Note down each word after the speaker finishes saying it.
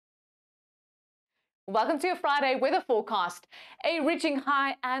Welcome to your Friday weather forecast. A ridging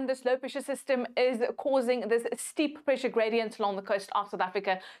high and this low pressure system is causing this steep pressure gradient along the coast of South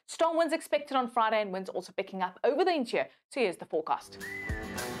Africa. Strong winds expected on Friday and winds also picking up over the interior. So here's the forecast.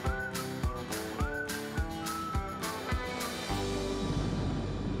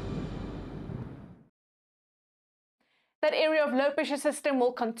 That area of low pressure system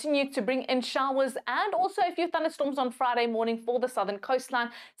will continue to bring in showers and also a few thunderstorms on Friday morning for the southern coastline.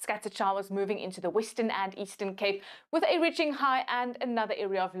 Scattered showers moving into the western and eastern Cape with a ridging high and another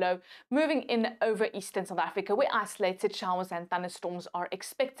area of low moving in over eastern South Africa where isolated showers and thunderstorms are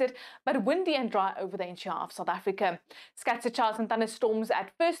expected, but windy and dry over the interior of South Africa. Scattered showers and thunderstorms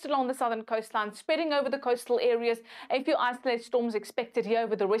at first along the southern coastline spreading over the coastal areas. A few isolated storms expected here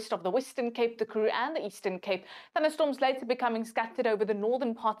over the rest of the western Cape, the Karoo and the eastern Cape. Thunderstorms later becoming scattered over the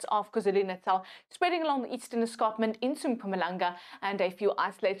northern parts of KwaZulu-Natal, spreading along the eastern escarpment into Mpumalanga, and a few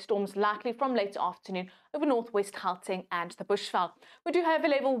isolated storms likely from late afternoon over northwest Gauteng and the Bushveld. We do have a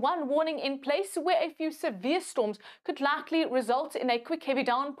level 1 warning in place where a few severe storms could likely result in a quick heavy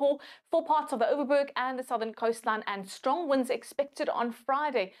downpour for parts of the Overberg and the southern coastline, and strong winds expected on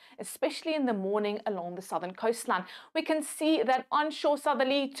Friday, especially in the morning along the southern coastline. We can see that onshore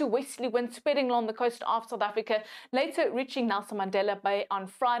southerly to westerly winds spreading along the coast of South Africa, later reaching Nelson Mandela Bay on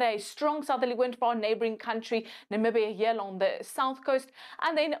Friday. Strong southerly wind for our neighbouring country, Namibia, here along the south coast,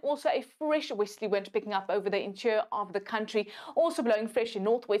 and then also a fresh westerly wind picking up over the interior of the country, also blowing fresh in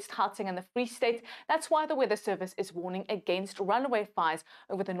northwest Gauteng and the Free State. That's why the Weather Service is warning against runaway fires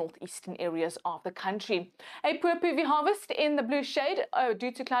over the northeastern areas of the country. A poor PV harvest in the blue shade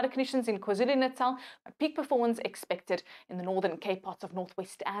due to cloudy conditions in KwaZulu-Natal, but peak performance expected in the northern Cape, parts of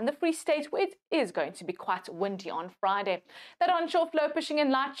northwest and the Free State, where it is going to be quite windy on Friday. That onshore flow pushing in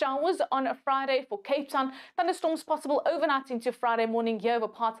light showers on a Friday for Cape Town. Thunderstorms possible overnight into Friday morning here over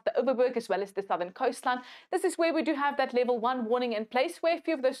parts of the Overberg as well as the southern coastline. This is where we do have that level 1 warning in place, where a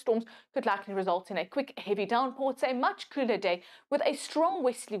few of those storms could likely result in a quick heavy downpour. It's a much cooler day with a strong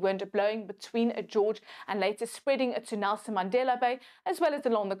westerly wind blowing between George and later spreading to Nelson Mandela Bay as well as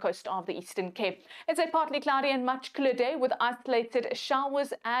along the coast of the eastern Cape. It's a partly cloudy and much cooler day with isolated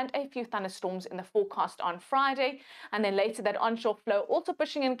showers and a few thunderstorms in the forecast on Friday. And then later that onshore flow also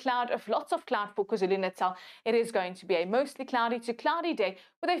pushing in lots of cloud for KwaZulu-Natal. It is going to be a mostly cloudy to cloudy day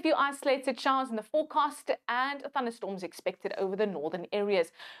with a few isolated showers in the forecast and thunderstorms expected over the northern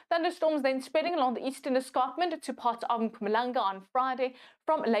areas. Thunderstorms then spreading along the eastern escarpment to parts of Mpumalanga on Friday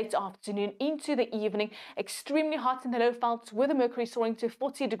from late afternoon into the evening. Extremely hot in the low velds with the mercury soaring to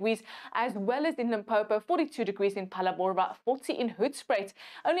 40 degrees as well as in Limpopo, 42 degrees in Phalaborwa, 40 in Hoedspruit.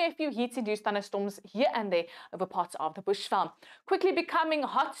 Only a few heat-induced thunderstorms here and there over parts of the Bushveld. Quickly becoming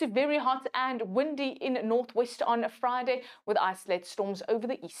hot to very hot and windy in northwest on Friday with isolated storms over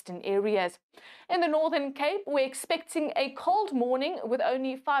the eastern areas. In the northern Cape, we're expecting a cold morning with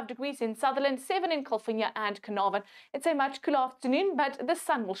only 5 degrees in Sutherland, 7 in Kalfinia and Carnarvon. It's a much cooler afternoon, but the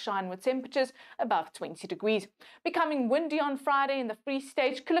sun will shine with temperatures above 20 degrees. Becoming windy on Friday in the Free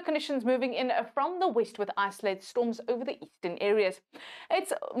State, cooler conditions moving in from the west with isolated storms over the eastern areas.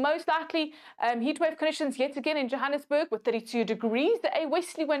 It's most likely heatwave conditions yet again in Johannesburg with 32 degrees, a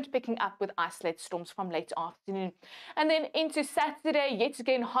westerly wind picking up with isolated storms from late afternoon. And then into Saturday, yet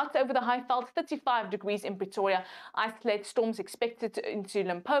again hot over the Highveld, 35 degrees in Pretoria, isolated storms expected into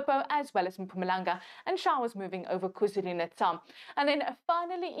Limpopo as well as in Mpumalanga, and showers moving over KwaZulu-Natal. And then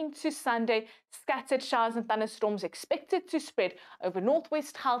finally into Sunday, scattered showers and thunderstorms expected to spread over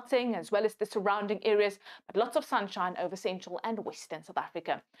northwest Gauteng as well as the surrounding areas, but lots of sunshine over central and western South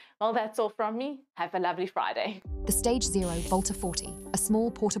Africa. Well, that's all from me. Have a lovely Friday. The Stage 0 Volta 40, a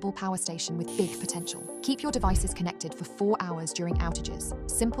small portable power station with big potential. Keep your devices connected for 4 hours during outages.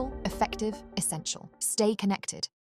 Simple, effective, essential. Stay connected.